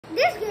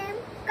This game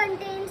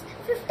contains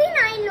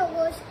 59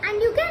 logos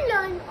and you can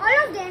learn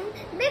all of them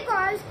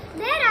because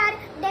there are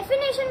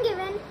definition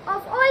given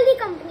of all the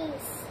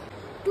companies.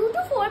 2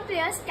 to 4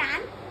 players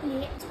can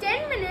play.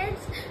 10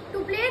 minutes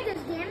to play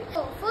this game.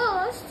 So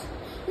first,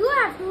 you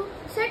have to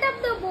set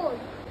up the board.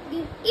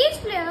 Give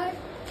each player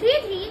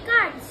 3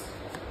 cards.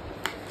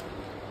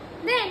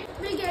 Then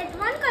we get 1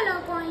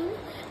 color coin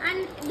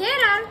and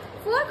there are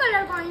 4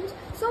 color coins.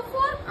 So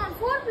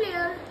 4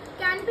 players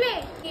can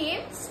play.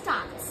 Game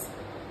starts.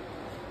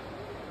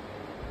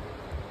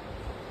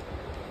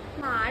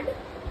 Card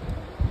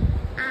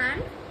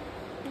and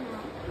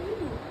now you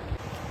do.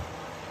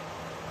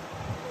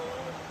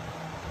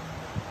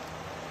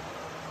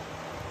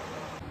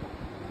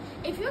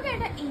 If you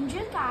get an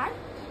angel card,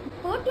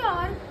 put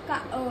your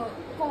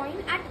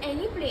coin at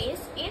any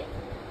place in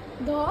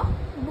the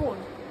board.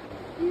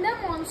 In the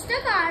monster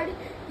card,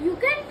 you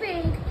can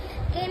pick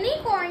any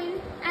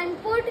coin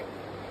and put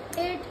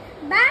it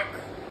back.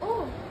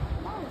 Oh,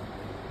 wow.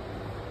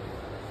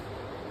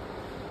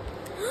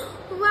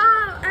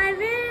 Wow, I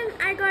win!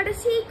 I got a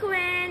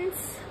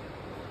sequence.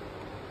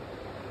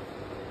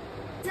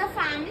 It's a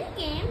family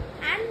game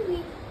and we